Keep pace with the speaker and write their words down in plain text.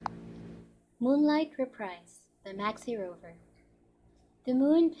Moonlight Reprise by Maxie Rover. The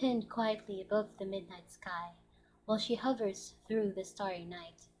moon pinned quietly above the midnight sky, while she hovers through the starry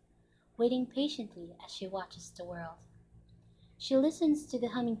night, waiting patiently as she watches the world. She listens to the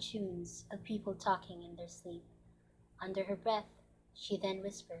humming tunes of people talking in their sleep. Under her breath, she then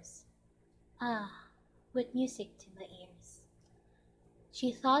whispers, "Ah, what music to my ears."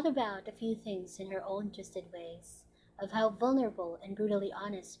 She thought about a few things in her own twisted ways, of how vulnerable and brutally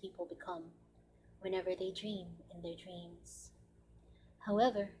honest people become whenever they dream in their dreams.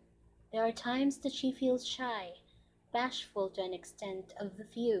 However, there are times that she feels shy, bashful to an extent of the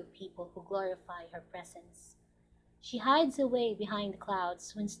few people who glorify her presence. She hides away behind the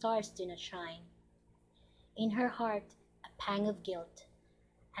clouds when stars do not shine. In her heart, a pang of guilt,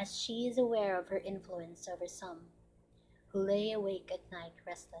 as she is aware of her influence over some who lay awake at night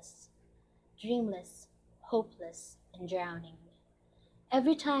restless, dreamless, hopeless, and drowning.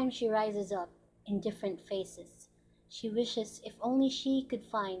 Every time she rises up, in different faces, she wishes if only she could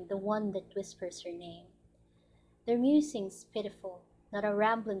find the one that whispers her name. Their musings pitiful, not a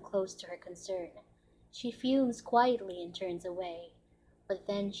rambling close to her concern. She fumes quietly and turns away, but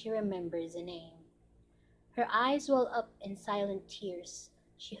then she remembers a name. Her eyes well up in silent tears.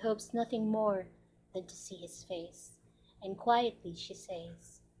 She hopes nothing more than to see his face, and quietly she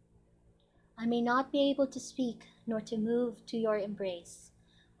says, "I may not be able to speak nor to move to your embrace,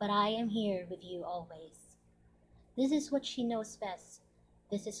 but I am here with you always." This is what she knows best.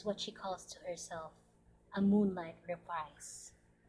 This is what she calls to herself a moonlight reprise.